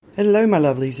Hello, my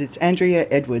lovelies. It's Andrea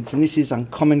Edwards, and this is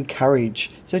Uncommon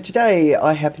Courage. So today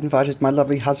I have invited my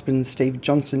lovely husband, Steve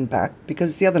Johnson, back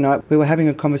because the other night we were having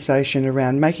a conversation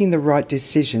around making the right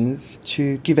decisions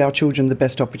to give our children the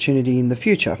best opportunity in the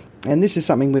future. And this is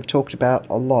something we've talked about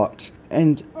a lot.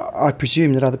 And I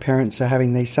presume that other parents are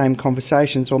having these same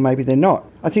conversations, or maybe they're not.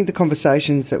 I think the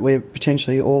conversations that we're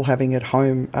potentially all having at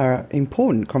home are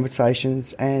important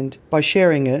conversations, and by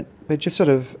sharing it, we're just sort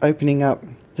of opening up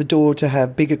the door to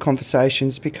have bigger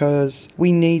conversations, because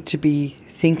we need to be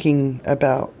thinking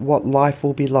about what life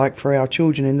will be like for our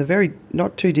children in the very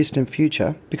not too distant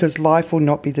future, because life will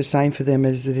not be the same for them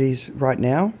as it is right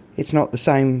now. It's not the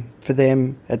same for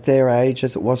them at their age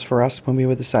as it was for us when we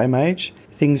were the same age.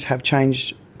 Things have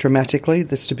changed dramatically.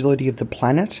 The stability of the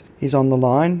planet is on the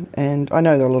line, and I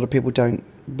know that a lot of people don't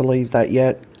believe that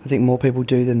yet. I think more people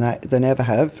do than ever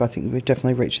have. I think we've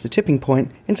definitely reached the tipping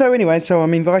point. And so anyway,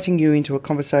 I'm inviting you into a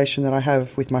conversation that I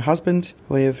have with my husband.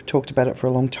 We've talked about it for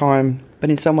a long time, but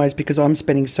in some ways, because I'm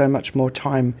spending so much more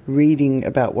time reading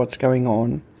about what's going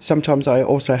on, sometimes I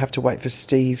also have to wait for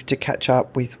Steve to catch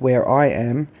up with where I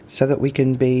am so that we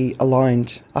can be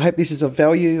aligned. I hope this is of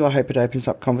value. I hope it opens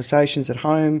up conversations at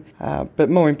home. But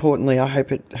more importantly, I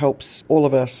hope it helps all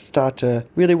of us start to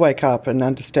really wake up and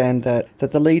understand that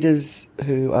the leaders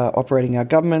who are operating our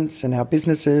governments and our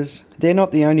businesses, they're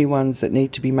not the only ones that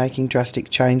need to be making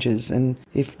drastic changes. And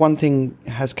if one thing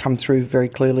has come through very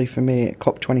clearly for me at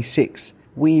COP26,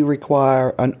 we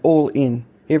require an all-in,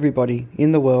 everybody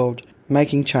in the world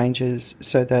making changes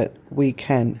so that we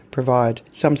can provide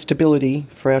some stability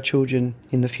for our children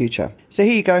in the future. So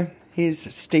here you go. Here's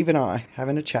Steve and I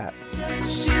having a chat.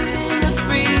 Just shooting the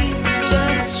breeze,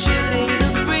 just shooting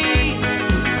the breeze.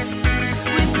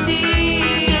 With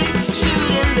Steve,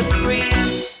 shooting the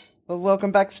breeze. Well,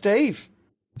 welcome back, Steve.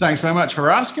 Thanks very much for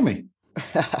asking me.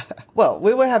 Well,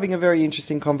 we were having a very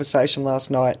interesting conversation last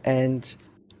night, and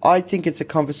I think it's a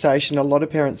conversation a lot of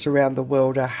parents around the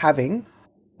world are having.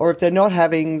 Or if they're not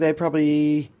having, they're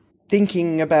probably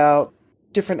thinking about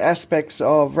different aspects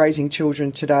of raising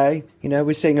children today. You know,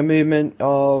 we're seeing a movement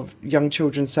of young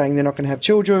children saying they're not going to have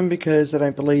children because they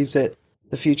don't believe that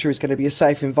the future is going to be a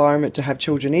safe environment to have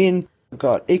children in. We've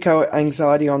got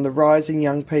eco-anxiety on the rise in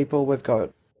young people. We've got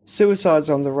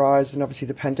suicides on the rise, and obviously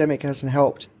the pandemic hasn't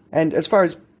helped. And as far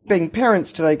as being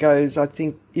parents today goes, I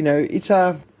think, you know, it's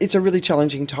a really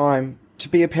challenging time to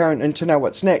be a parent and to know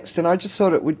what's next. And I just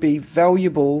thought it would be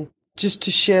valuable just to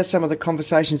share some of the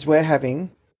conversations we're having,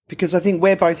 because I think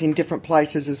we're both in different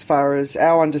places as far as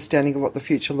our understanding of what the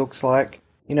future looks like.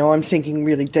 You know, I'm sinking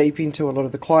really deep into a lot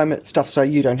of the climate stuff, so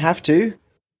you don't have to.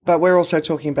 But we're also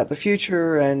talking about the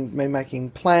future and me making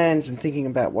plans and thinking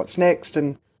about what's next.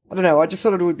 And I don't know, I just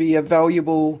thought it would be a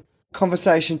valuable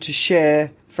conversation to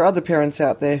share for other parents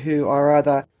out there who are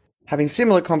either having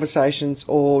similar conversations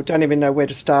or don't even know where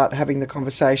to start having the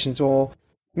conversations, or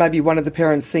maybe one of the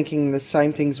parents thinking the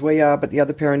same things we are, but the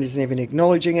other parent isn't even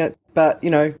acknowledging it. But, you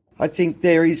know, I think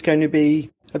there is going to be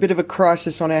a bit of a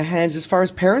crisis on our hands as far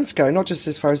as parents go, not just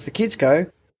as far as the kids go,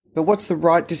 but what's the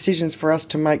right decisions for us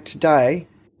to make today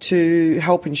to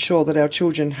help ensure that our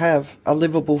children have a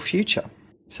livable future.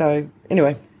 So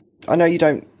anyway, I know you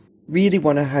don't really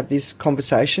want to have this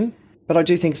conversation, but I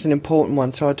do think it's an important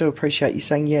one, so I do appreciate you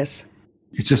saying yes.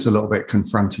 It's just a little bit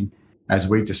confronting as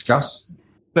we discuss.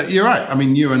 But you're right. I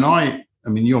mean, you and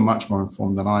you're much more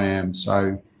informed than I am.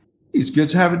 So it's good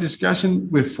to have a discussion.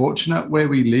 We're fortunate where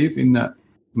we live in that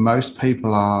most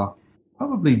people are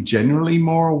probably generally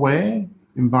more aware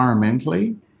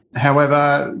environmentally.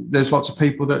 However, there's lots of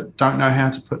people that don't know how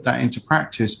to put that into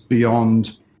practice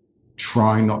beyond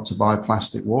trying not to buy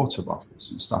plastic water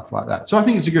bottles and stuff like that. So I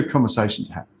think it's a good conversation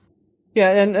to have.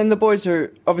 Yeah, and the boys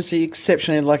are obviously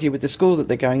exceptionally lucky with the school that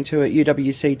they're going to at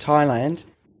UWC Thailand.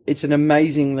 It's an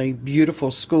amazingly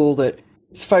beautiful school that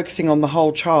is focusing on the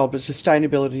whole child, but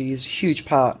sustainability is a huge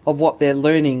part of what they're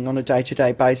learning on a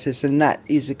day-to-day basis, and that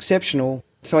is exceptional.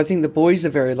 So I think the boys are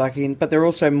very lucky, but they're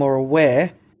also more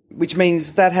aware, which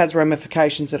means that has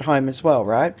ramifications at home as well,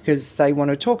 right? Because they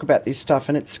want to talk about this stuff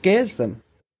and it scares them.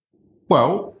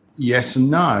 Well, yes and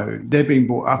no. They're being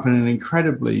brought up in an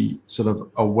incredibly sort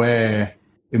of aware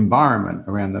environment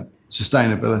around the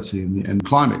sustainability and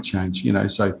climate change, you know,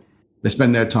 so they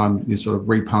spend their time sort of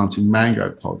replanting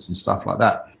mango pods and stuff like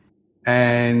that.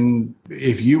 And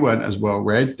if you weren't as well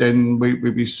read, then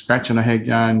we'd be scratching our head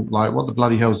going like, what the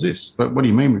bloody hell is this? But what do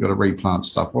you mean we've got to replant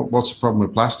stuff? What's the problem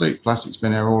with plastic? Plastic's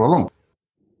been there all along.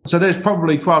 So there's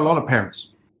probably quite a lot of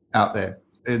parents out there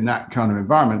in that kind of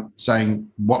environment saying,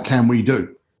 what can we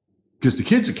do? Because the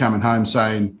kids are coming home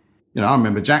saying, you know, I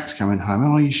remember Jack's coming home,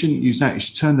 oh, you shouldn't use that. You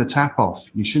should turn the tap off.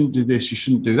 You shouldn't do this. You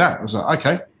shouldn't do that. I was like,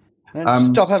 okay,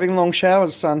 And stop having long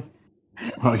showers, son.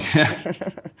 Oh yeah,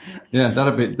 yeah,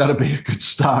 that'd be a good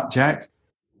start, Jack.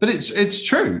 But it's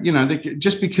true,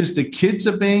 just because the kids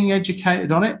are being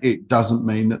educated on it, it doesn't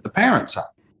mean that the parents are.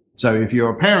 So if you're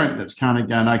a parent that's kind of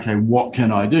going, okay, what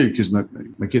can I do? Because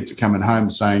my kids are coming home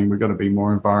saying we've got to be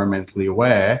more environmentally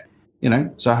aware,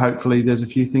 so hopefully there's a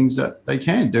few things that they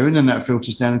can do, and then that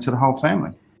filters down into the whole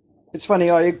family. It's funny,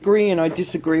 I agree and I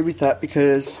disagree with that,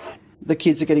 because the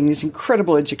kids are getting this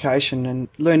incredible education and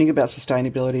learning about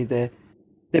sustainability.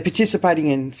 They're participating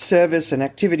in service and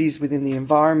activities within the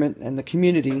environment and the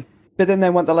community, but then they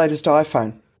want the latest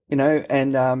iPhone,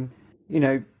 and,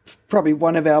 probably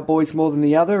one of our boys more than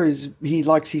the other he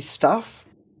likes his stuff,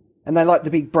 and they like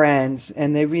the big brands,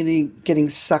 and they're really getting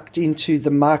sucked into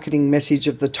the marketing message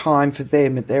of the time for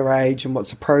them at their age and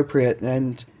what's appropriate.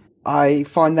 And I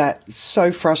find that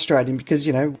so frustrating because,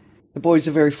 the boys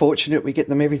are very fortunate. We get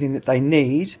them everything that they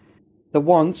need. The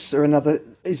wants are another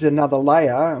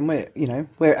layer, and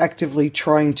we're actively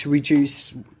trying to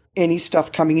reduce any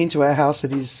stuff coming into our house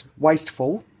that is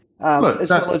wasteful, as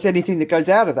well as anything that goes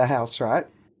out of the house, right?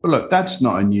 Well, look, that's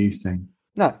not a new thing.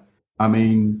 No. I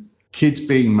mean, kids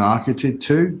being marketed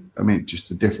to, just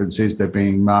the difference is they're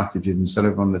being marketed instead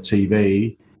of on the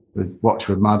TV with Watch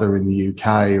With Mother in the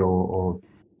UK or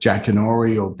Jack and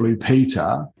Ori or Blue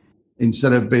Peter.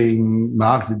 Instead of being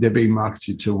marketed, they're being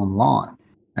marketed to online,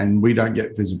 and we don't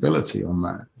get visibility on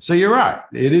that. So you're right.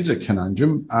 It is a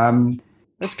conundrum.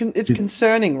 It's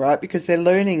concerning, right? Because they're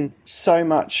learning so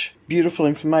much beautiful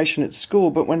information at school,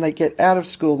 but when they get out of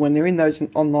school, when they're in those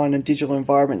online and digital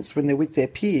environments, when they're with their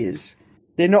peers,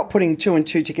 they're not putting two and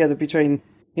two together between,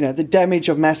 the damage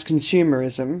of mass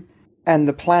consumerism and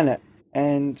the planet.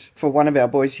 And for one of our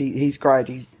boys, he's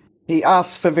great. He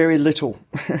asks for very little.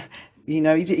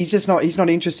 He's not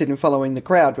interested in following the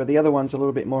crowd, where the other one's a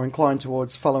little bit more inclined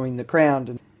towards following the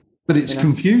crowd. But it's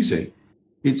confusing.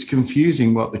 It's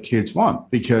confusing what the kids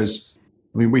want, because,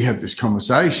 we have this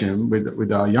conversation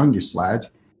with our youngest lad.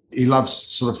 He loves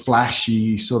sort of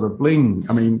flashy sort of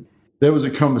bling. There was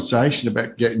a conversation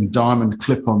about getting diamond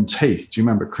clip-on teeth. Do you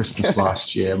remember Christmas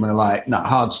last year? And we're like, no,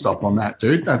 hard stop on that,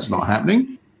 dude. That's not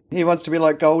happening. He wants to be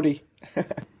like Goldie.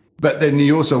 But then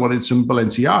he also wanted some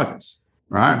Balenciagas,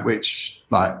 right? Which,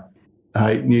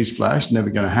 newsflash, never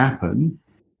going to happen.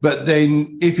 But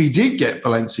then if he did get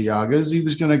Balenciagas,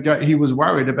 he was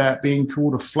worried about being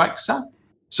called a flexer.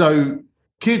 So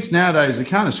kids nowadays are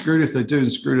kind of screwed if they do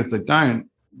and screwed if they don't.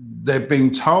 They're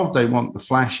being told they want the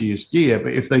flashiest gear,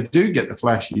 but if they do get the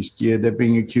flashiest gear, they're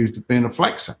being accused of being a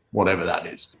flexer, whatever that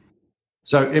is.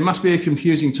 So it must be a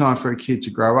confusing time for a kid to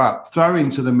grow up. Throw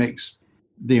into the mix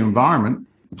the environment,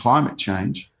 climate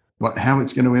change, how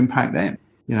it's going to impact them.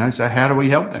 So how do we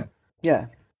help them? Yeah.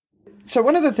 So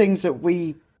one of the things that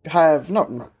we have, not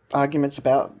arguments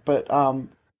about, but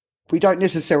we don't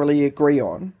necessarily agree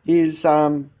on is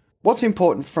what's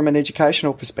important from an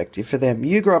educational perspective for them.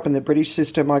 You grew up in the British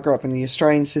system, I grew up in the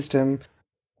Australian system.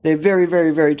 They're very, very,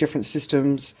 very different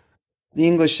systems. The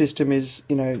English system is,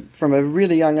 from a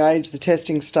really young age, the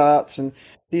testing starts, and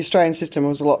the Australian system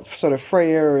was a lot sort of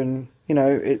freer, and,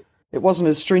 it wasn't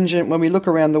as stringent. When we look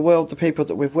around the world, the people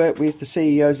that we've worked with, the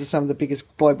CEOs of some of the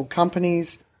biggest global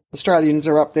companies, Australians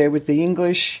are up there with the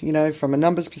English, from a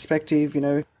numbers perspective.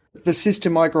 The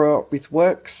system I grew up with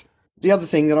works. The other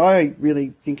thing that I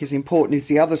really think is important is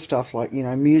the other stuff like,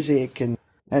 music and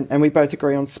we both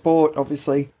agree on sport,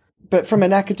 obviously. But from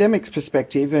an academics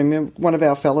perspective, one of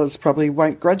our fellas probably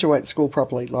won't graduate school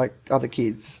properly like other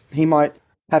kids. He might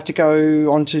have to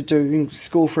go on to doing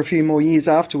school for a few more years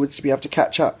afterwards to be able to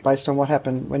catch up based on what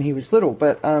happened when he was little.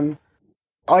 But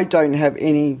I don't have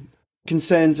any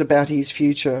concerns about his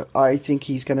future. I think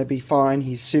he's going to be fine.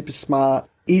 He's super smart.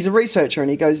 He's a researcher, and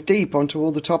he goes deep onto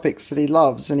all the topics that he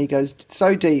loves, and he goes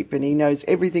so deep, and he knows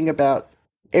everything about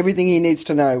everything he needs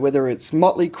to know, whether it's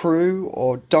Motley Crue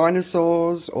or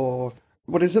dinosaurs or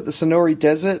what is it, the Sonori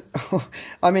Desert.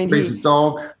 He's a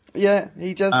dog. Yeah,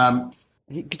 he just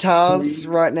guitars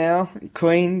right now.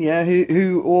 Queen, yeah,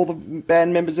 who all the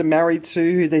band members are married to,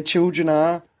 who their children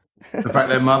are. The fact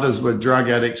their mothers were drug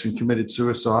addicts and committed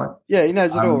suicide. Yeah, he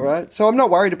knows it all, right? So I'm not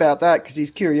worried about that because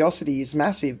his curiosity is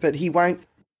massive, but he won't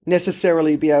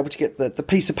necessarily be able to get the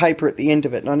piece of paper at the end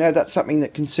of it. And I know that's something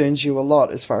that concerns you a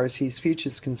lot as far as his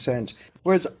future's concerned,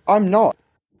 whereas I'm not.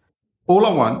 All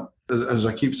I want, as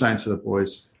I keep saying to the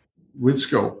boys with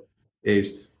school,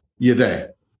 is you're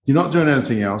there. You're not doing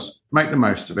anything else. Make the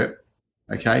most of it,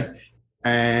 okay?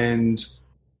 And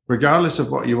regardless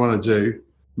of what you want to do,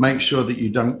 make sure that you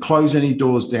don't close any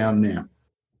doors down now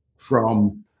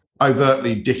from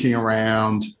overtly dicking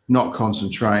around, not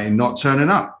concentrating, not turning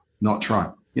up, not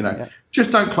trying.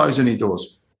 Just don't close any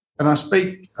doors. And I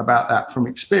speak about that from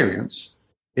experience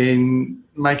in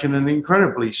making an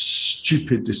incredibly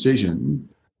stupid decision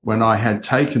when I had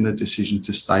taken the decision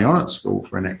to stay on at school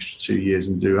for an extra 2 years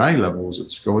and do A-levels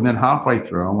at school. And then halfway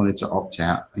through, I wanted to opt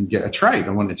out and get a trade.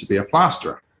 I wanted to be a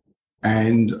plasterer.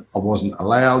 And I wasn't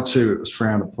allowed to. It was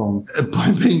frowned upon.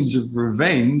 By means of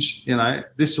revenge,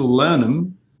 this will learn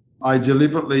them. I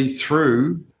deliberately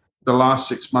threw the last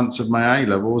 6 months of my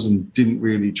A-levels and didn't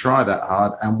really try that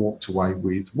hard and walked away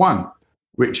with one,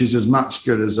 which is as much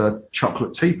good as a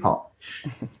chocolate teapot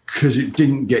because it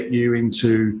didn't get you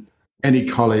into any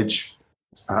college,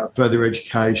 further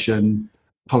education,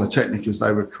 polytechnic as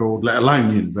they were called, let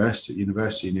alone university.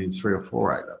 University you need 3 or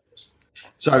 4 A-levels.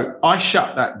 So I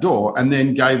shut that door and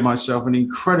then gave myself an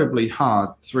incredibly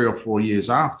hard 3 or 4 years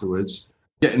afterwards,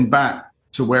 getting back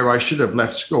to where I should have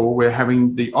left school. We're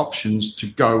having the options to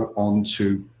go on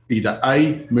to either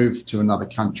A, move to another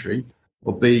country,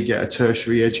 or B, get a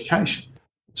tertiary education.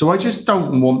 So I just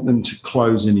don't want them to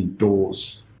close any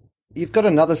doors. You've got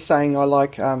another saying I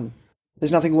like,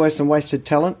 there's nothing worse than wasted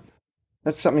talent.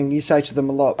 That's something you say to them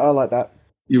a lot. I like that.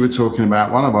 You were talking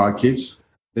about one of our kids.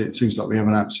 It seems like we have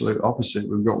an absolute opposite.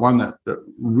 We've got one that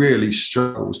really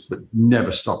struggles but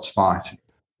never stops fighting.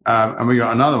 And we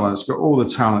got another one that's got all the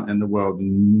talent in the world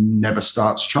and never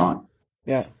starts trying.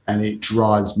 Yeah. And it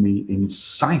drives me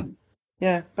insane.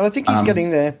 Yeah, but I think he's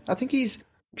getting there. I think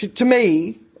to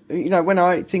me, when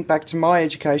I think back to my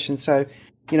education, so,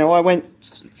 I went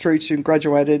through to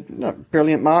graduated, not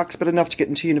brilliant marks, but enough to get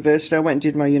into university. I went and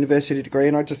did my university degree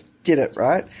and I just did it,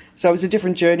 right? So it was a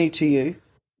different journey to you.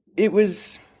 It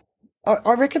was,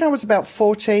 I reckon I was about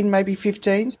 14, maybe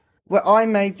 15, where I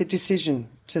made the decision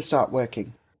to start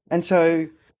working. And so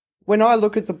when I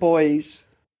look at the boys,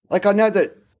 like I know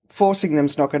that forcing me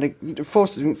is not going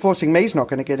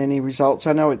to get any results.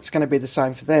 I know it's going to be the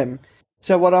same for them.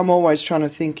 So what I'm always trying to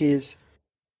think is,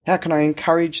 how can I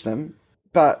encourage them?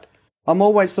 But I'm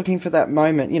always looking for that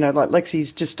moment, like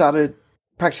Lexi's just started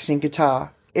practicing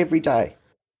guitar every day.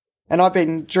 And I've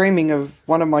been dreaming of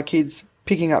one of my kids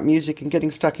picking up music and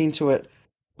getting stuck into it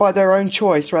by their own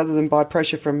choice rather than by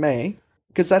pressure from me.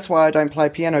 Because that's why I don't play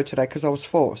piano today, because I was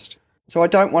forced. So I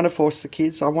don't want to force the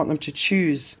kids. I want them to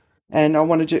choose, and I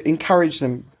want to encourage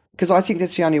them, because I think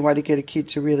that's the only way to get a kid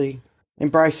to really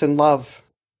embrace and love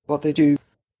what they do.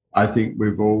 I think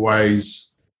we've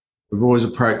always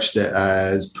approached it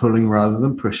as pulling rather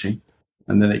than pushing,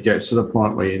 and then it gets to the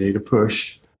point where you need a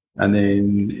push, and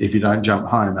then if you don't jump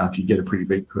high enough, you get a pretty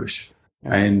big push.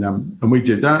 Yeah. And we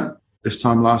did that this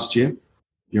time last year.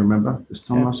 You remember this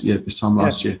time last year? Yeah, this time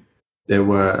last year. There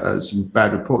were some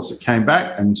bad reports that came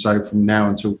back, and so from now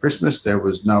until Christmas, there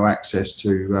was no access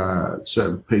to a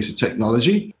certain piece of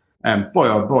technology. And boy,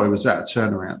 oh boy, was that a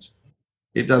turnaround.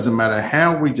 It doesn't matter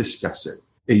how we discuss it,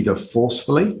 either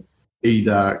forcefully,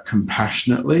 either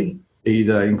compassionately,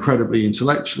 either incredibly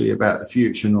intellectually about the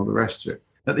future and all the rest of it.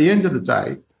 At the end of the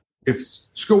day, if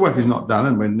schoolwork is not done,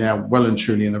 and we're now well and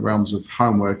truly in the realms of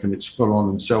homework and it's full on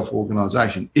and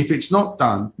self-organisation, if it's not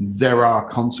done, there are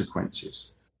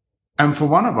consequences. And for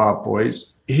one of our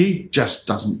boys, he just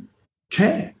doesn't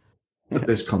care that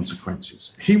there's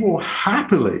consequences. He will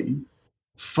happily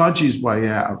fudge his way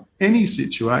out of any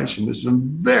situation. There's some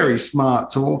very smart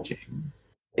talking.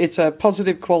 It's a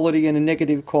positive quality and a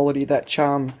negative quality, that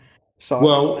charm side,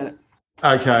 isn't it?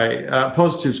 Okay.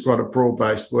 Positive's quite a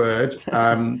broad-based word.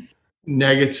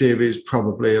 Negative is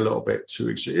probably a little bit too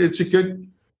extreme. It's a good,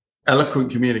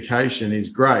 eloquent communication is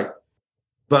great,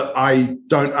 but I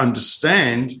don't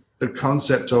understand the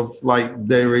concept of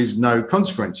there is no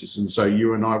consequences. And so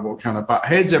you and I will kind of butt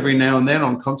heads every now and then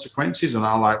on consequences. And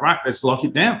I'm like, right, let's lock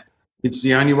it down. It's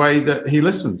the only way that he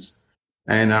listens.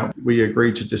 And we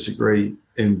agree to disagree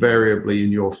invariably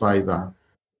in your favour.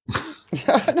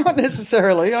 Not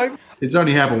necessarily. It's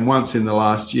only happened once in the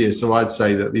last year. So I'd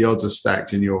say that the odds are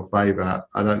stacked in your favour.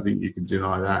 I don't think you can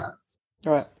deny that.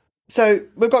 All right. So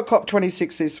we've got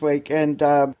COP26 this week, and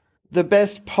the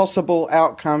best possible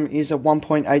outcome is a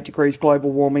 1.8 degrees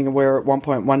global warming, and we're at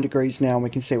 1.1 degrees now, and we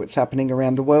can see what's happening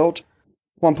around the world.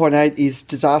 1.8 is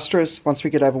disastrous. Once we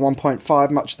get over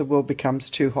 1.5, much of the world becomes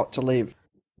too hot to live.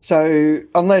 So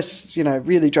unless,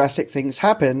 really drastic things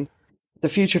happen, the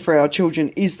future for our children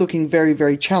is looking very,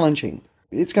 very challenging.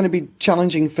 It's going to be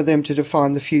challenging for them to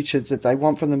define the future that they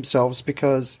want for themselves,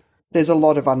 because there's a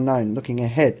lot of unknown looking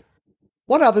ahead.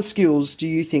 What other skills do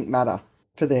you think matter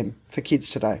for them, for kids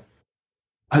today?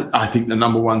 I think the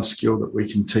number one skill that we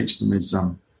can teach them is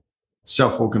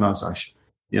self-organisation,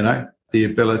 the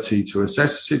ability to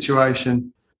assess a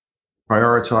situation,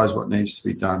 prioritise what needs to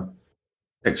be done,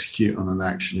 execute on an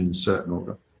action in a certain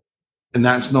order. and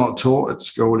that's not taught at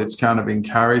school. It's kind of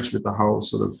encouraged with the whole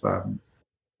sort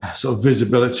of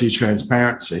visibility,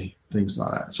 transparency, things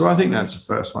like that. So I think that's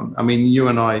the first one. I mean, you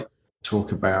and I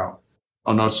talk about,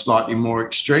 on a slightly more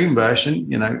extreme version,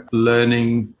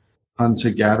 learning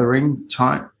hunter-gathering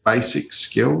type basic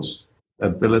skills,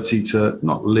 ability to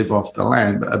not live off the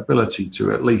land, but ability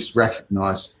to at least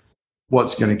recognize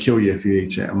what's going to kill you if you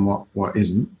eat it and what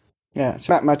isn't. Yeah,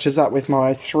 so that matches up with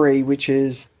my 3, which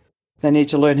is they need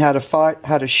to learn how to fight,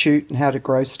 how to shoot, and how to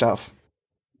grow stuff.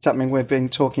 Something we've been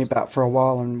talking about for a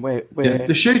while, and we're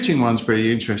the shooting one's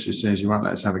pretty interesting. As soon as you won't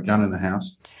let us have a gun in the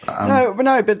house.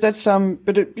 But that's I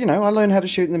learned how to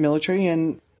shoot in the military,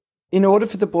 and in order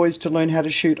for the boys to learn how to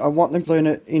shoot, I want them to learn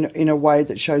it in a way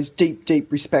that shows deep,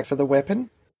 deep respect for the weapon.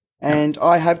 And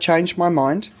I have changed my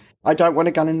mind. I don't want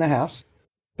a gun in the house,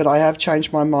 but I have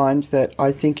changed my mind that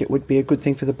I think it would be a good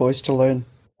thing for the boys to learn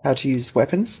how to use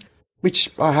weapons, which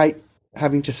I hate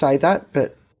having to say that,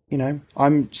 but,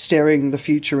 I'm staring the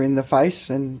future in the face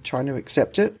and trying to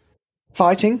accept it.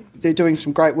 Fighting, they're doing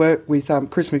some great work with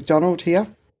Chris McDonald here,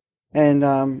 and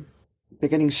they're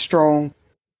getting strong.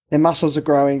 Their muscles are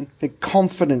growing. Their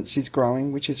confidence is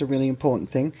growing, which is a really important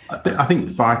thing. I think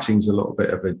fighting's a little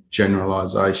bit of a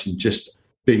generalisation, just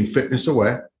being fitness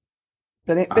aware.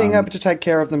 Being able to take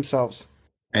care of themselves.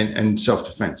 And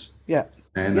self-defence. Yeah.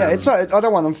 And, it's not. I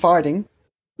don't want them fighting.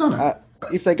 No.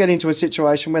 If they get into a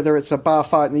situation, whether it's a bar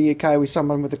fight in the UK with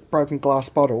someone with a broken glass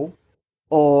bottle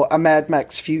or a Mad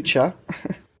Max future,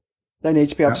 they need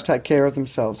to be able to take care of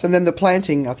themselves. And then the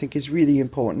planting, I think, is really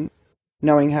important,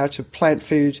 knowing how to plant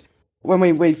food. When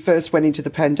we first went into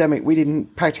the pandemic, we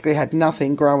practically had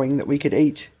nothing growing that we could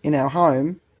eat in our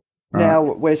home. Right. Now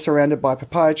we're surrounded by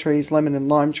papaya trees, lemon and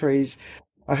lime trees,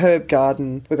 a herb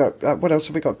garden. We've got, what else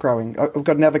have we got growing? We've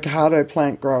got an avocado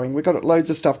plant growing. We've got loads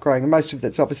of stuff growing, and most of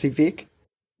it's obviously Vic.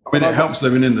 I mean, it helps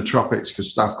living in the tropics because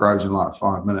stuff grows in like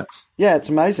 5 minutes. Yeah, it's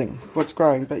amazing what's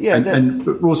growing. But yeah, and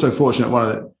we're also fortunate.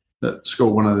 At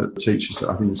school, one of the teachers that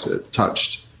I think has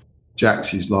touched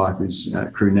Jax's life is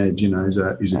Crew Ned.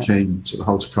 He's a keen sort of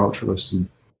horticulturalist, and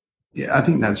yeah, I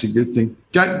think that's a good thing.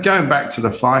 Going back to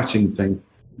the fighting thing,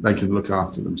 they can look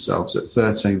after themselves at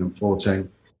 13 and 14,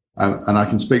 and I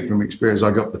can speak from experience. I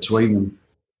got between them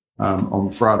on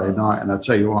Friday night, and I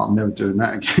tell you what, I'm never doing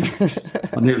that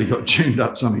again. I nearly got tuned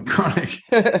up something chronic.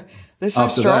 They're so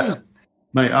strong.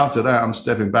 After that, I'm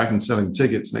stepping back and selling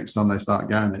tickets next time they start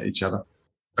going at each other.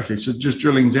 Okay, so just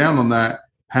drilling down on that,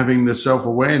 having the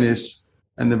self-awareness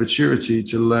and the maturity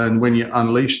to learn when you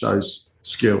unleash those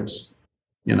skills,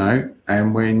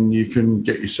 and when you can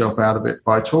get yourself out of it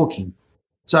by talking.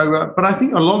 So, but I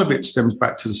think a lot of it stems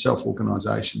back to the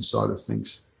self-organisation side of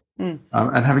things.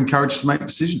 And having courage to make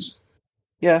decisions.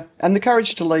 Yeah, and the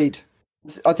courage to lead,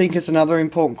 I think, is another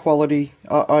important quality.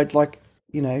 I'd like,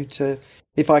 to,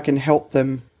 if I can help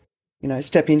them,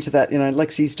 step into that.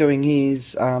 Lexi's doing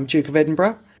his Duke of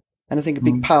Edinburgh, and I think a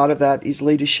big part of that is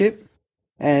leadership.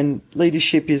 And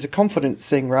leadership is a confidence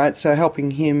thing, right? So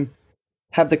helping him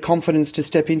have the confidence to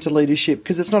step into leadership,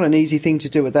 because it's not an easy thing to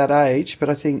do at that age, but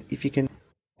I think if you can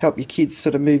help your kids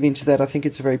sort of move into that, I think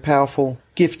it's a very powerful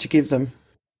gift to give them.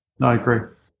 No, I agree.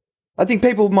 I think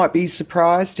people might be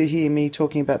surprised to hear me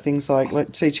talking about things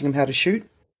like teaching them how to shoot,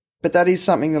 but that is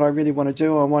something that I really want to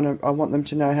do. I want them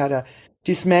to know how to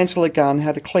dismantle a gun,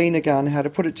 how to clean a gun, how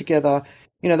to put it together.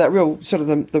 That real sort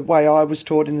of the way I was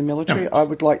taught in the military. Yeah. I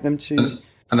would like them to,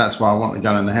 and that's why I want the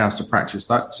gun in the house to practice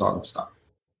that side of stuff.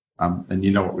 And you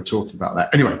know what we're talking about there.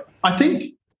 Anyway, I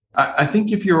think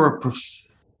if you're a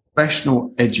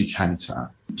professional educator,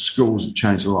 schools have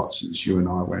changed a lot since you and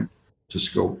I went to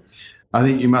school. I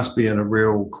think you must be in a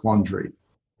real quandary,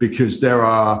 because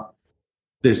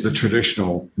there's the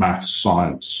traditional maths,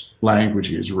 science,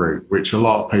 languages route, which a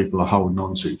lot of people are holding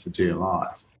on to for dear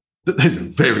life. But there's a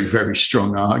very, very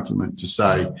strong argument to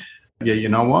say, yeah, you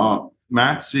know what?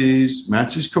 Maths is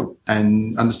cool,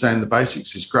 and understanding the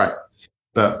basics is great.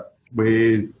 But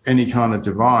with any kind of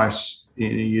device,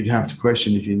 you'd have to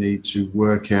question if you need to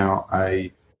work out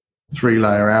a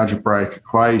 3-layer algebraic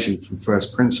equation from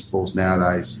first principles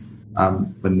nowadays,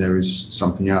 when there is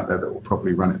something out there that will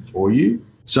probably run it for you.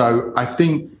 So I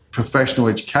think professional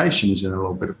education is in a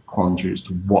little bit of a quandary as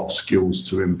to what skills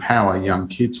to empower young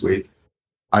kids with.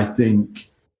 I think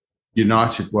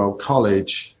United World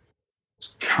College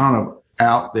is kind of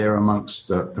out there amongst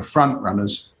the front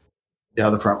runners. The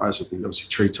other front runners would be obviously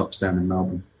Treetops down in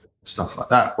Melbourne, stuff like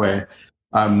that, where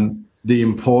the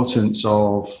importance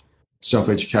of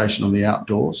self-education on the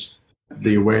outdoors,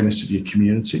 the awareness of your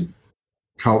community,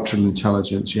 cultural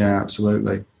intelligence, yeah,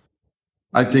 absolutely.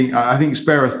 I think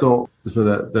spare a thought for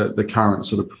the current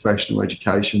sort of professional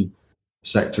education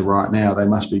sector right now, they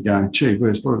must be going, gee,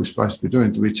 what are we supposed to be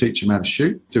doing? Do we teach them how to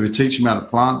shoot? Do we teach them how to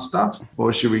plant stuff?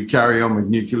 Or should we carry on with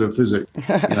nuclear physics?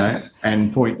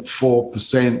 And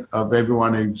 0.4% of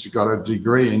everyone who's got a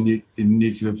degree in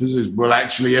nuclear physics will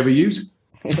actually ever use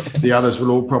it. The others will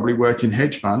all probably work in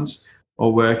hedge funds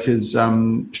or work as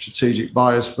strategic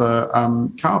buyers for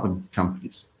carbon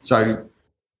companies. So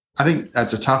I think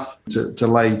that's a tough to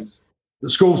lay. The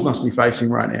schools must be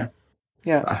facing right now.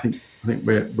 Yeah, I think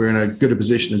we're in as good a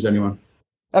position as anyone.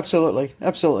 Absolutely,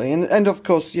 and of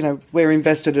course, we're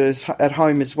invested at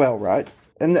home as well, right?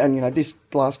 And this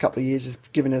last couple of years has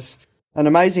given us an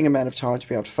amazing amount of time to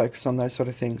be able to focus on those sort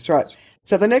of things, right?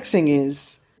 So the next thing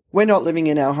is we're not living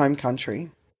in our home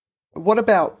country. What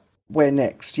about where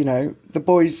next? The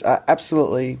boys are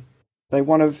absolutely, they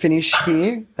want to finish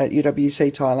here at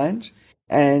UWC Thailand,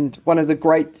 and one of the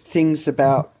great things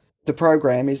about the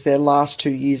program is their last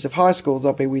 2 years of high school,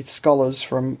 they'll be with scholars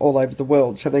from all over the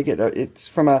world. So they get it's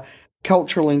from a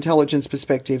cultural intelligence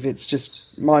perspective, it's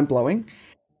just mind-blowing.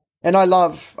 And I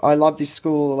love this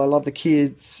school. I love the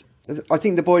kids. I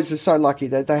think the boys are so lucky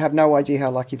that they have no idea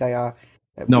how lucky they are.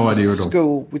 No idea at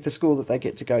all. With the school that they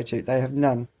get to go to. They have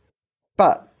none.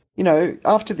 But,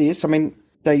 after this,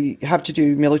 they have to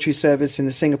do military service in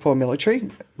the Singapore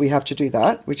military. We have to do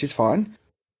that, which is fine.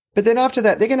 But then after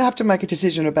that, they're going to have to make a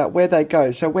decision about where they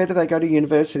go. So where do they go to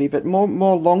university? But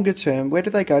more longer term, where do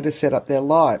they go to set up their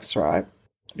lives, right?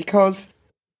 Because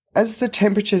as the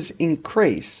temperatures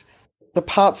increase, the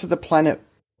parts of the planet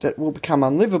that will become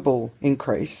unlivable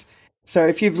increase. So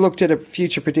if you've looked at a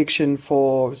future prediction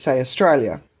for, say,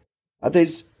 Australia,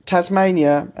 there's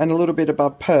Tasmania and a little bit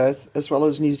above Perth, as well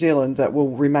as New Zealand, that will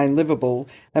remain livable.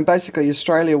 And basically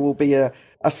Australia will be a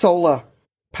solar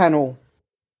panel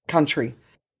country.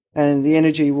 And the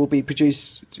energy will be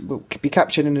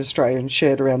captured in Australia and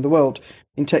shared around the world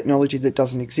in technology that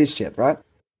doesn't exist yet, right?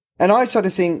 And I sort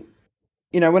of think,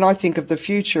 when I think of the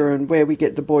future and where we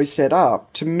get the boys set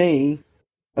up, to me,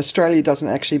 Australia doesn't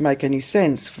actually make any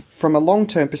sense from a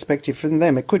long-term perspective for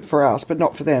them. It could for us, but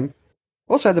not for them.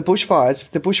 Also, the bushfires,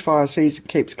 if the bushfire season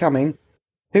keeps coming,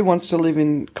 who wants to live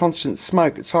in constant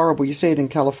smoke? It's horrible. You see it in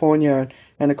California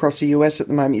and across the US at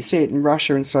the moment. You see it in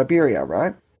Russia and Siberia,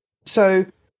 right? So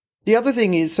the other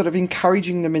thing is sort of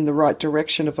encouraging them in the right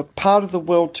direction of a part of the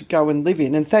world to go and live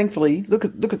in. And thankfully, look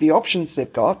at the options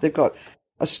they've got. They've got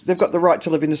the right to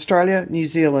live in Australia, New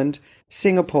Zealand,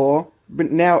 Singapore,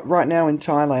 right now in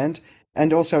Thailand,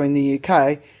 and also in the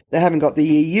UK. They haven't got the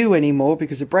EU anymore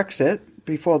because of Brexit.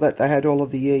 Before that, they had all of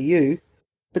the EU.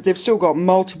 But they've still got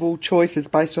multiple choices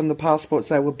based on the passports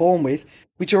they were born with,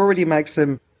 which already makes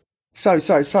them so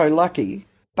lucky.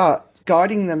 But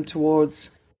guiding them towards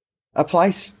a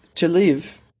place to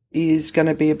live is going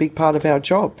to be a big part of our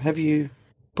job. Have you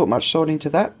put much thought into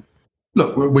that?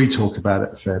 Look, we talk about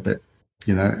it a fair bit,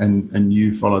 and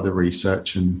you follow the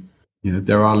research, and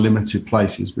there are limited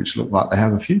places which look like they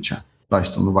have a future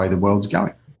based on the way the world's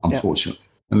going, unfortunately,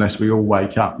 unless we all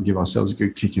wake up and give ourselves a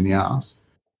good kick in the arse.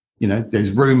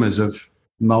 There's rumours of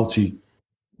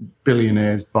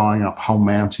multi-billionaires buying up whole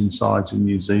mountainsides in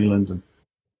New Zealand and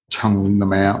tunneling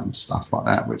them out and stuff like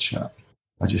that, which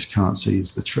I just can't see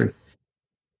is the truth.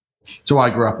 So I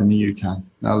grew up in the UK.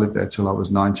 I lived there till I was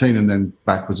 19 and then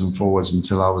backwards and forwards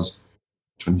until I was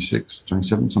 26,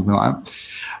 27, something like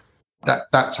that.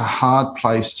 That's a hard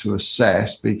place to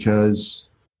assess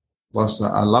because whilst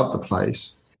I love the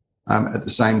place, at the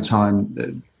same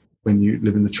time, when you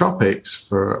live in the tropics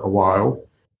for a while,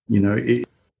 it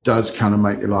does kind of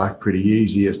make your life pretty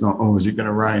easy. It's not, is it going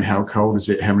to rain? How cold is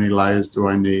it? How many layers do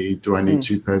I need? Do I need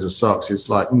 2 pairs of socks? It's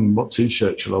like, what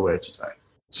T-shirt shall I wear today?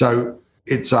 So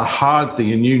it's a hard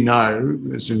thing.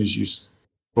 And as soon as you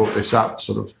brought this up,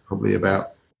 sort of probably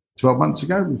about 12 months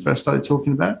ago, when we first started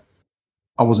talking about it,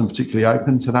 I wasn't particularly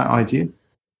open to that idea.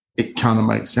 It kind of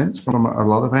makes sense from a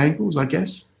lot of angles, I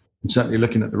guess. And certainly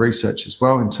looking at the research as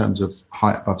well in terms of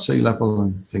height above sea level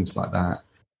and things like that.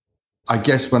 I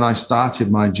guess when I started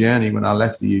my journey, when I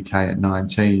left the UK at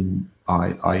 19,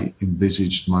 I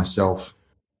envisaged myself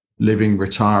living,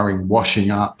 retiring,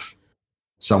 washing up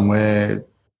somewhere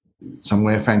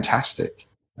fantastic.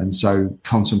 And so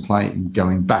contemplating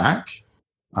going back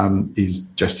is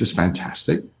just as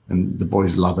fantastic. And the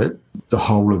boys love it. The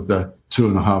whole of the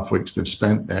 2.5 weeks they've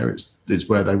spent there is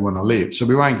where they want to live. So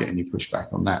we won't get any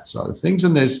pushback on that side of things.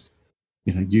 And there's,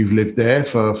 you've lived there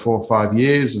for 4 or 5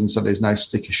 years, and so there's no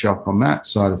sticker shock on that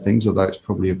side of things, although it's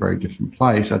probably a very different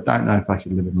place. I don't know if I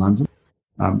could live in London.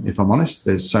 If I'm honest,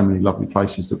 there's so many lovely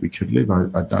places that we could live.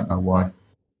 I don't know why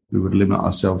we would limit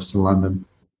ourselves to London.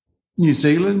 New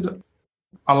Zealand,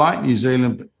 I like New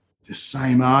Zealand, but the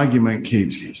same argument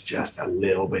keeps it's just a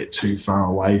little bit too far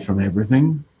away from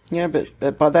everything. Yeah,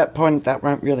 but by that point, that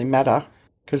won't really matter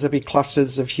because there'll be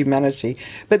clusters of humanity.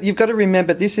 But you've got to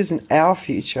remember, this isn't our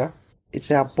future.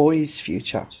 It's our boys'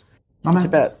 future. It's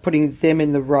about putting them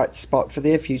in the right spot for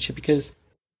their future because,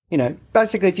 you know,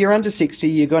 basically if you're under 60,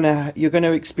 you're going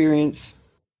to experience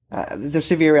the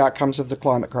severe outcomes of the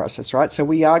climate crisis, right? So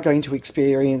we are going to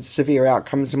experience severe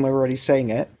outcomes and we're already seeing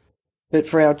it. But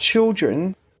for our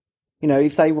children, you know,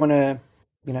 if they want to,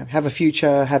 you know, have a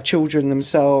future, have children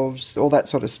themselves, all that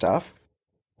sort of stuff,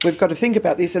 we've got to think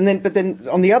about this. But then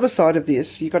on the other side of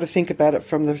this, you've got to think about it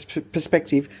from the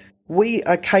perspective, we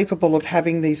are capable of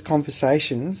having these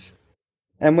conversations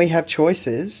and we have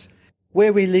choices.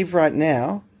 Where we live right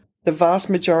now, the vast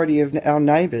majority of our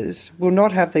neighbours will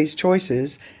not have these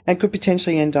choices and could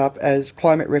potentially end up as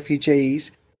climate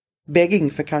refugees begging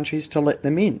for countries to let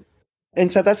them in.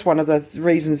 And so that's one of the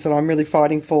reasons that I'm really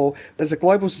fighting for. As a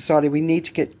global society, we need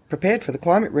to get prepared for the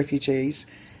climate refugees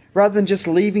rather than just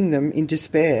leaving them in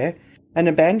despair and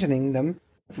abandoning them.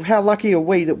 How lucky are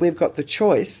we that we've got the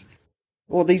choice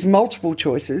or these multiple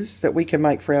choices that we can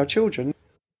make for our children?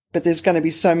 But there's going to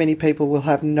be so many people who will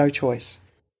have no choice.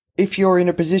 If you're in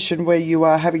a position where you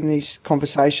are having these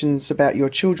conversations about your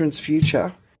children's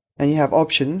future and you have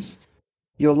options,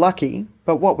 you're lucky.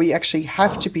 But what we actually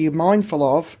have to be mindful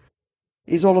of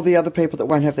is all of the other people that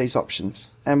won't have these options.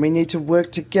 And we need to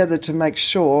work together to make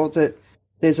sure that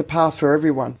there's a path for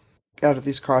everyone out of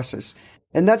this crisis.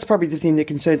 And that's probably the thing that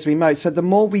concerns me most. So the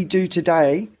more we do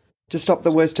today to stop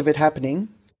the worst of it happening,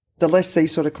 the less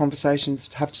these sort of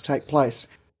conversations have to take place.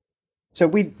 So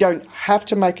we don't have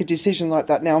to make a decision like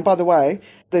that now. And by the way,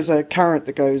 there's a current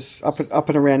that goes up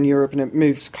and around Europe and it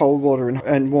moves cold water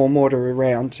and warm water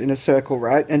around in a circle,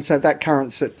 right? And so that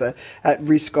current's at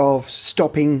risk of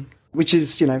stopping, which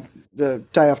is, you know, the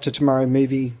Day After Tomorrow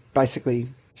movie basically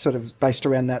sort of based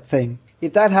around that theme.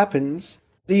 If that happens,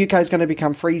 the UK is going to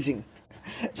become freezing.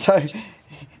 So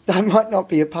that might not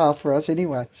be a path for us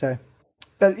anyway. So,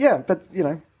 but you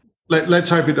know. Let's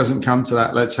hope it doesn't come to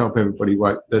that. Let's hope everybody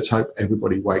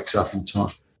wakes up in time.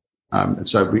 And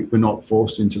so we're not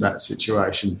forced into that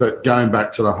situation. But going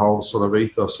back to the whole sort of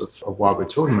ethos of why we're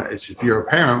talking about is, if you're a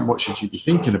parent, what should you be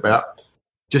thinking about?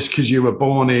 Just because you were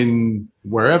born in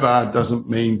wherever doesn't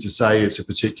mean to say it's a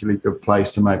particularly good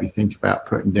place to maybe think about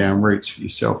putting down roots for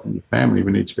yourself and your family.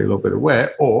 We need to be a little bit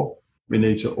aware, or we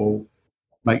need to all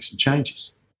make some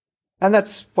changes. And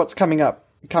that's what's coming out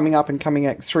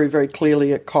through very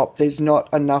clearly at COP. There's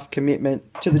not enough commitment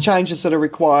to the changes that are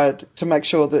required to make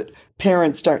sure that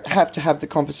parents don't have to have the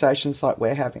conversations like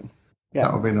we're having. Yeah.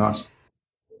 That would be nice.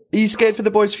 Are you scared for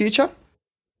the boys' future?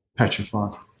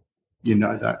 Petrified. You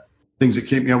know that. Things that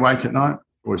keep me awake at night,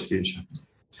 boys' future.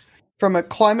 From a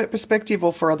climate perspective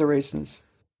or for other reasons?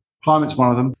 Climate's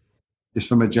one of them. Just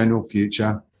from a general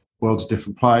future. World's a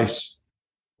different place.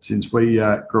 Since we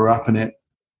grew up in it,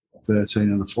 13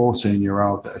 and a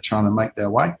 14-year-old that are trying to make their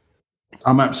way,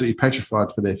 I'm absolutely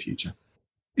petrified for their future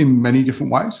in many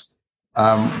different ways.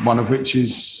 One of which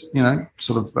is, you know,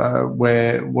 sort of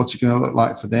what's it going to look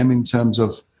like for them in terms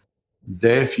of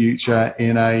their future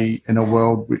in a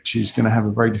world which is going to have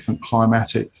a very different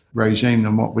climatic regime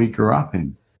than what we grew up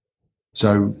in.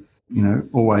 So, you know,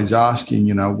 always asking,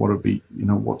 you know, what would be, you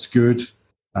know, what's good,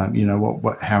 you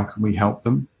know, how can we help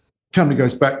them? Kind of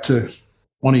goes back to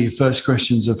one of your first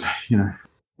questions of, you know,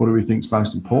 what do we think is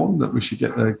most important that we should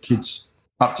get the kids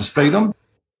up to speed on?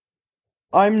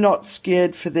 I'm not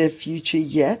scared for their future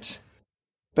yet,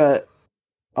 but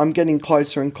I'm getting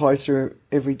closer and closer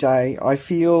every day. I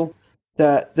feel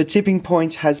that the tipping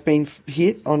point has been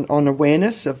hit on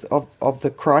awareness of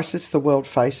the crisis the world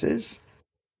faces.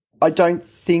 I don't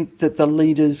think that the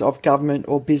leaders of government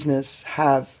or business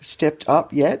have stepped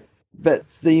up yet, but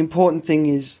the important thing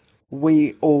is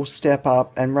we all step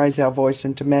up and raise our voice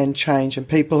and demand change, and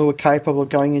people who are capable of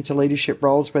going into leadership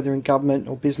roles, whether in government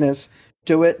or business,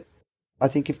 do it. I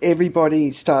think if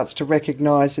everybody starts to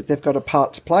recognise that they've got a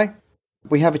part to play,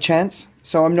 we have a chance.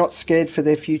 So I'm not scared for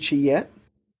their future yet.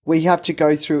 We have to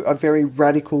go through a very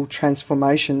radical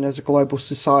transformation as a global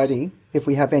society if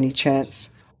we have any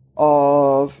chance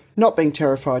of not being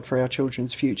terrified for our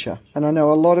children's future. And I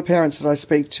know a lot of parents that I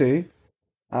speak to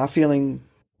are feeling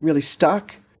really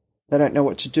stuck. They don't know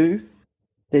what to do.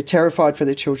 They're terrified for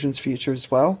their children's future as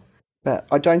well. But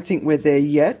I don't think we're there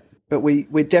yet, but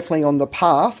we're definitely on the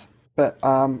path. But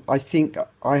I think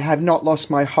I have not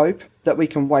lost my hope that we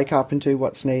can wake up and do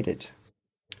what's needed.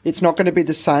 It's not going to be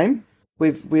the same.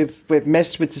 We've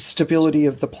messed with the stability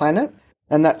of the planet,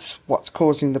 and that's what's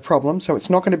causing the problem. So it's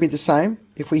not going to be the same.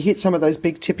 If we hit some of those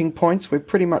big tipping points, we're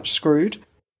pretty much screwed.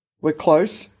 we're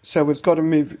close, so we've got to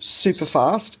move super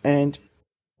fast. And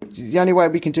the only way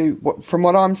we can do, from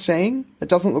what I'm seeing, it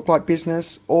doesn't look like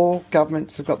business or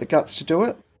governments have got the guts to do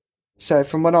it. So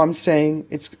from what I'm seeing,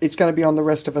 it's going to be on the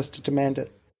rest of us to demand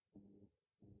it.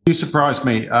 You surprised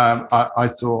me. I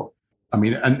thought, I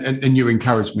mean, and you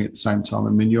encouraged me at the same time. I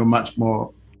mean, you're much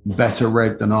more better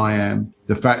read than I am.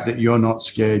 The fact that you're not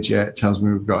scared yet tells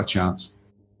me we've got a chance,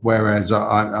 whereas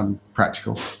I'm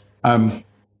practical.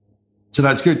 So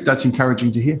that's good. That's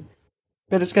encouraging to hear.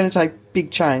 But it's going to take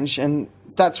big change, and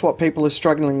that's what people are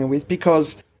struggling with,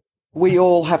 because we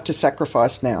all have to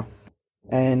sacrifice now.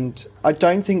 And I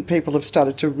don't think people have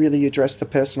started to really address the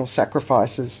personal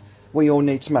sacrifices we all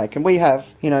need to make. And we have,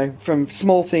 from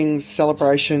small things,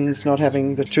 celebrations, not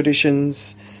having the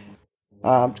traditions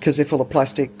because they're full of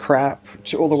plastic crap,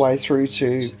 to all the way through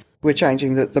to we're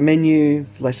changing the menu,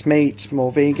 less meat,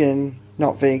 more vegan,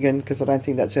 not vegan, because I don't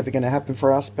think that's ever going to happen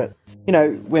for us. But,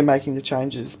 we're making the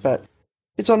changes. But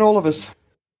it's on all of us.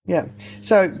 Yeah.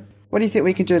 So what do you think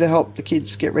we can do to help the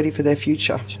kids get ready for their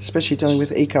future, especially dealing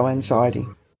with eco-anxiety?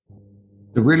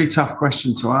 A really tough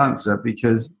question to answer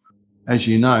because, as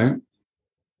you know,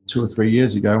 2 or 3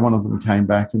 years ago, one of them came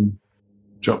back and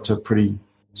dropped a pretty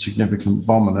significant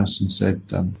bomb on us and said,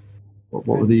 what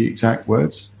were the exact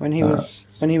words? When he was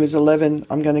 11,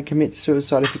 I'm going to commit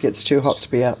suicide if it gets too hot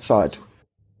to be outside.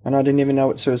 And I didn't even know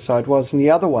what suicide was. And the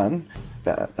other one,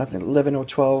 about I think 11 or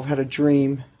 12, had a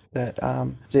dream that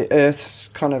the earth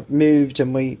kind of moved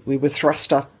and we were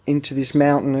thrust up into this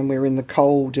mountain and we were in the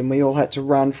cold and we all had to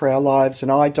run for our lives,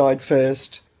 and I died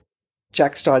first,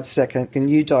 Jax died second, and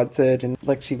you died third, and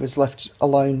Lexi was left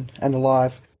alone and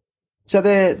alive. So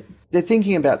they're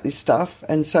thinking about this stuff,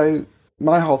 and so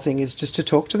my whole thing is just to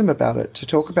talk to them about it, to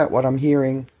talk about what I'm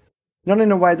hearing, not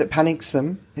in a way that panics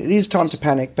them. It is time to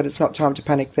panic, but it's not time to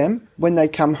panic them. When they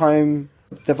come home,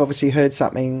 they've obviously heard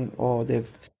something or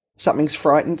something's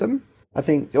frightened them. I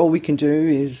think all we can do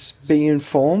is be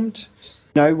informed,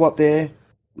 know what they're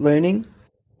learning,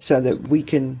 so that we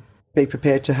can be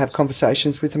prepared to have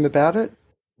conversations with them about it.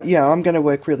 Yeah, I'm going to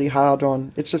work really hard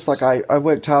on, it's just like I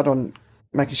worked hard on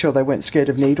making sure they weren't scared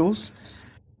of needles.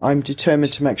 I'm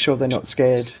determined to make sure they're not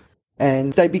scared.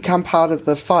 And they become part of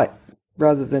the fight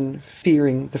rather than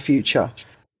fearing the future.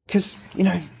 Because,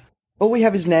 all we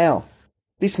have is now,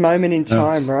 this moment in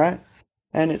time, right?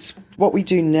 And it's what we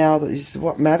do now that is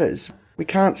what matters. We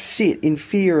can't sit in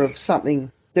fear of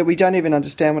something that we don't even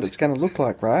understand what it's going to look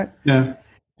like, right? Yeah.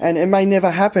 And it may never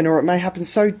happen, or it may happen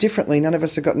so differently, none of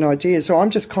us have got an idea. So I'm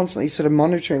just constantly sort of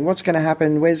monitoring what's going to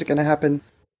happen, where's it going to happen,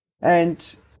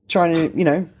 and trying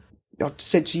to, I've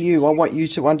said to you, I want you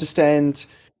to understand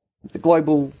the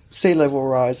global sea level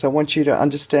rise. I want you to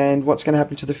understand what's going to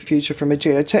happen to the future from a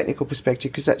geotechnical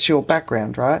perspective, because that's your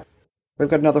background, right? We've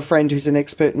got another friend who's an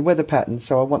expert in weather patterns,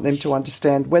 so I want them to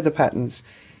understand weather patterns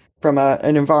from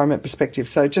an environment perspective.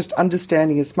 So just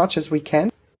understanding as much as we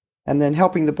can, and then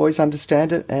helping the boys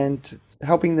understand it and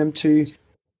helping them to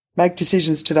make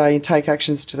decisions today and take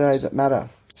actions today that matter.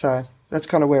 So that's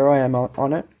kind of where I am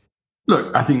on it.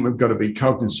 Look, I think we've got to be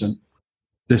cognizant.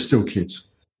 They're still kids.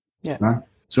 Yeah. Right?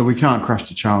 So we can't crush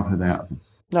the childhood out of them.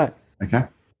 No. Okay?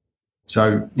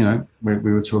 So, we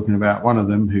were talking about one of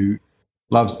them who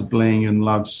loves the bling and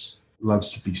loves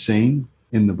to be seen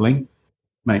in the bling.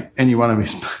 Mate, any one of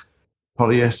his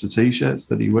polyester T-shirts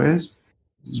that he wears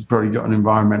has probably got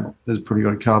there's probably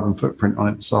got a carbon footprint on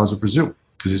it the size of Brazil,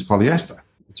 because it's polyester.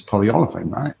 It's a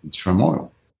polyolefin, right? It's from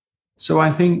oil. So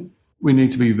I think we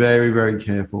need to be very, very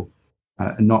careful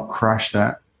and not crush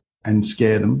that and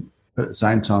scare them, but at the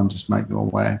same time just make them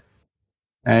aware.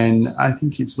 And I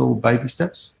think it's all baby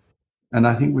steps. And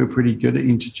I think we're pretty good at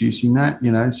introducing that,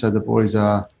 so the boys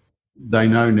they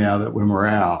know now that when we're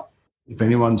out, if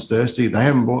anyone's thirsty, they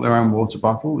haven't bought their own water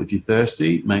bottle. If you're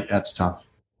thirsty, mate, that's tough.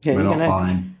 Yeah, we're not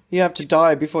buying. You have to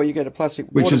die before you get a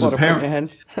plastic water bottle put in your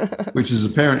hand. Which is a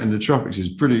parent in the tropics is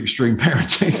pretty extreme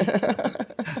parenting.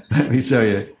 Let me tell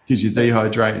you, because you're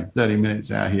dehydrated 30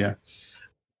 minutes out here.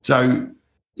 So,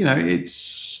 it's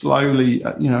slowly,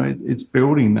 it's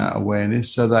building that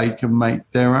awareness so they can make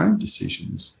their own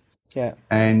decisions. Yeah.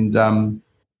 And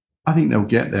I think they'll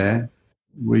get there.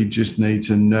 We just need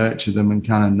to nurture them and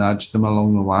kind of nudge them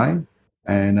along the way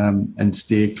and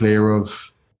steer clear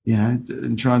of,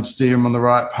 and try and steer them on the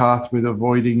right path with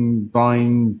avoiding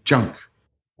buying junk.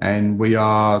 And we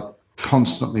are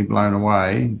constantly blown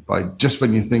away by just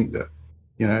when you think that,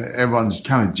 everyone's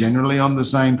kind of generally on the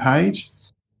same page,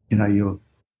 you'll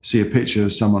see a picture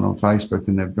of someone on Facebook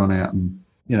and they've gone out and,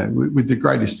 with the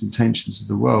greatest intentions of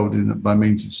the world, and by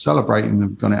means of celebrating,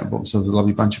 they've gone out and bought themselves a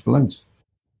lovely bunch of balloons.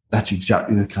 That's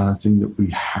exactly the kind of thing that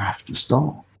we have to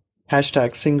stop.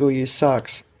 Hashtag single use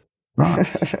sucks. Right.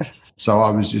 So I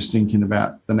was just thinking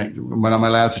about the next, when I'm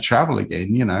allowed to travel again,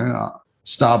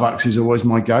 Starbucks is always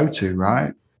my go-to,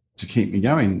 right? To keep me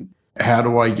going. How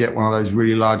do I get one of those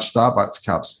really large Starbucks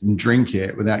cups and drink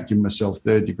it without giving myself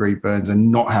third-degree burns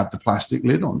and not have the plastic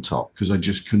lid on top? Because I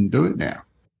just couldn't do it now,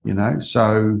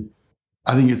 So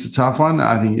I think it's a tough one.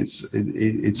 I think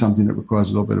it's something that requires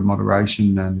a little bit of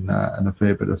moderation and a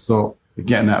fair bit of thought. But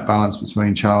getting that balance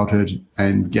between childhood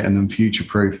and getting them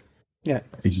future-proof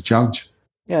is a challenge.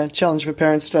 Yeah, challenge for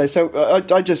parents today. So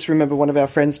I just remember one of our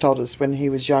friends told us when he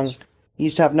was young, he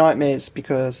used to have nightmares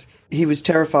because he was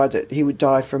terrified that he would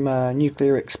die from a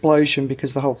nuclear explosion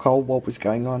because the whole Cold War was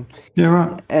going on. Yeah,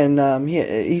 right. And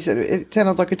he said it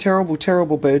sounded like a terrible,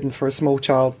 terrible burden for a small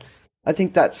child. I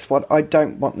think that's what I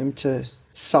don't want them to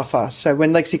suffer. So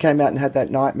when Lexi came out and had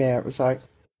that nightmare, it was like,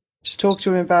 just talk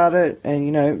to him about it.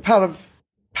 And, part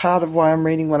of why I'm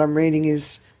reading what I'm reading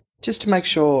is just to make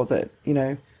sure that,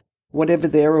 whatever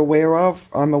they're aware of,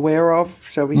 I'm aware of,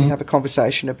 so we can have a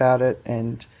conversation about it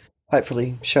and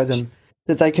hopefully show them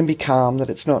that they can be calm, that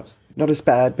it's not as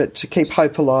bad, but to keep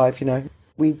hope alive,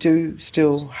 we do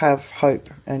still have hope.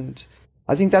 And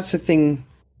I think that's the thing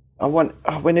I want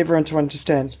everyone to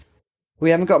understand.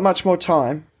 We haven't got much more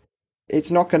time. It's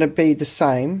not going to be the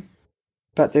same,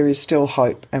 but there is still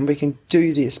hope and we can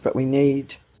do this, but we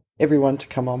need everyone to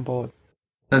come on board.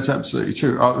 That's absolutely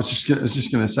true. I was just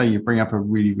going to say, you bring up a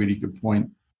really, really good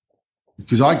point,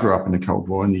 because I grew up in the Cold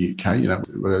War in the UK,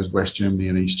 where it was West Germany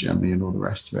and East Germany and all the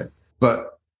rest of it.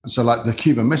 But so like the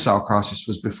Cuban Missile Crisis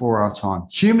was before our time.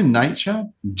 Human nature,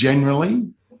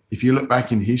 generally, if you look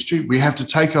back in history, we have to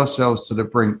take ourselves to the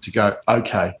brink to go,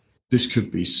 okay, this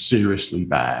could be seriously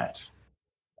bad.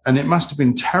 And it must have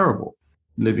been terrible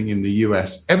living in the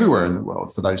US, everywhere in the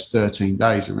world, for those 13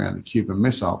 days around the Cuban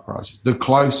Missile Crisis, the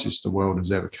closest the world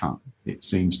has ever come, it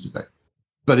seems to be.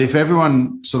 But if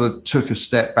everyone sort of took a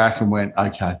step back and went,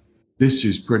 okay, this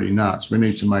is pretty nuts, we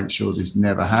need to make sure this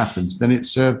never happens, then it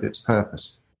served its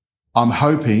purpose. I'm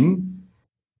hoping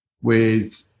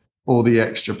with all the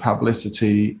extra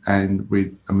publicity and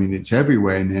it's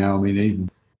everywhere now. Even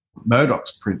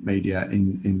Murdoch's print media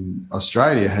in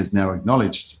Australia has now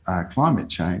acknowledged climate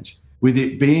change. With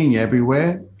it being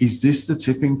everywhere, is this the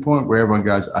tipping point where everyone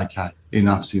goes, okay,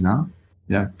 enough's enough?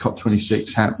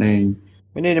 COP26 happening.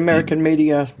 We need American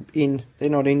media in. They're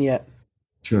not in yet.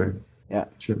 True. Yeah.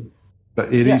 True.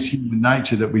 But it is human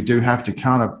nature that we do have to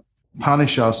kind of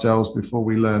punish ourselves before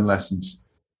we learn lessons.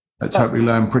 Let's hope we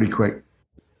learn pretty quick.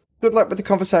 Good luck with the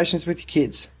conversations with your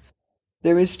kids.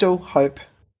 There is still hope.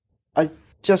 I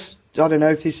don't know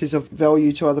if this is of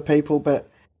value to other people, but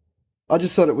I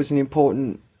just thought it was an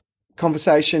important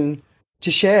conversation to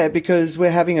share because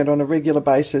we're having it on a regular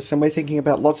basis and we're thinking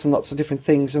about lots and lots of different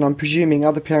things, and I'm presuming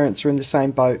other parents are in the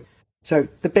same boat. So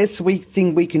the best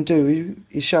thing we can do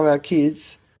is show our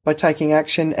kids by taking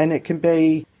action, and it can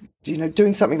be,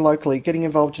 doing something locally, getting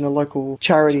involved in a local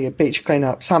charity, a beach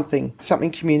cleanup, something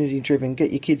community driven,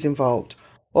 get your kids involved.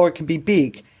 Or it can be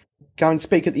big, go and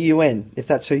speak at the UN if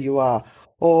that's who you are.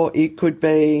 Or it could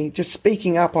be just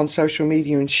speaking up on social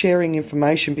media and sharing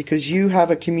information because you have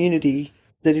a community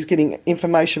that is getting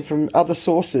information from other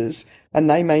sources and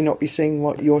they may not be seeing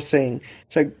what you're seeing.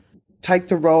 So take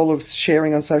the role of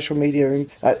sharing on social media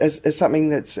as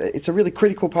something it's a really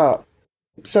critical part.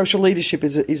 Social leadership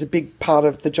is a big part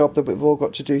of the job that we've all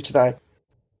got to do today.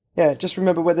 Yeah, just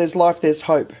remember where there's life, there's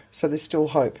hope. So there's still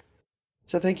hope.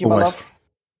 So thank you, Always. my love.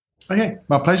 Okay,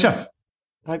 my pleasure.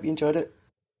 I hope you enjoyed it.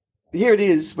 Here it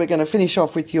is. We're going to finish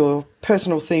off with your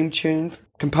personal theme tune,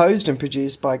 composed and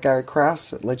produced by Gary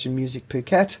Krause at Legend Music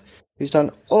Phuket, who's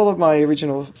done all of my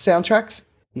original soundtracks.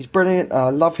 He's brilliant. I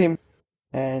love him.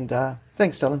 And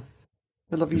thanks, Dylan.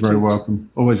 I love you too. You're very welcome.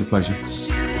 Always a pleasure.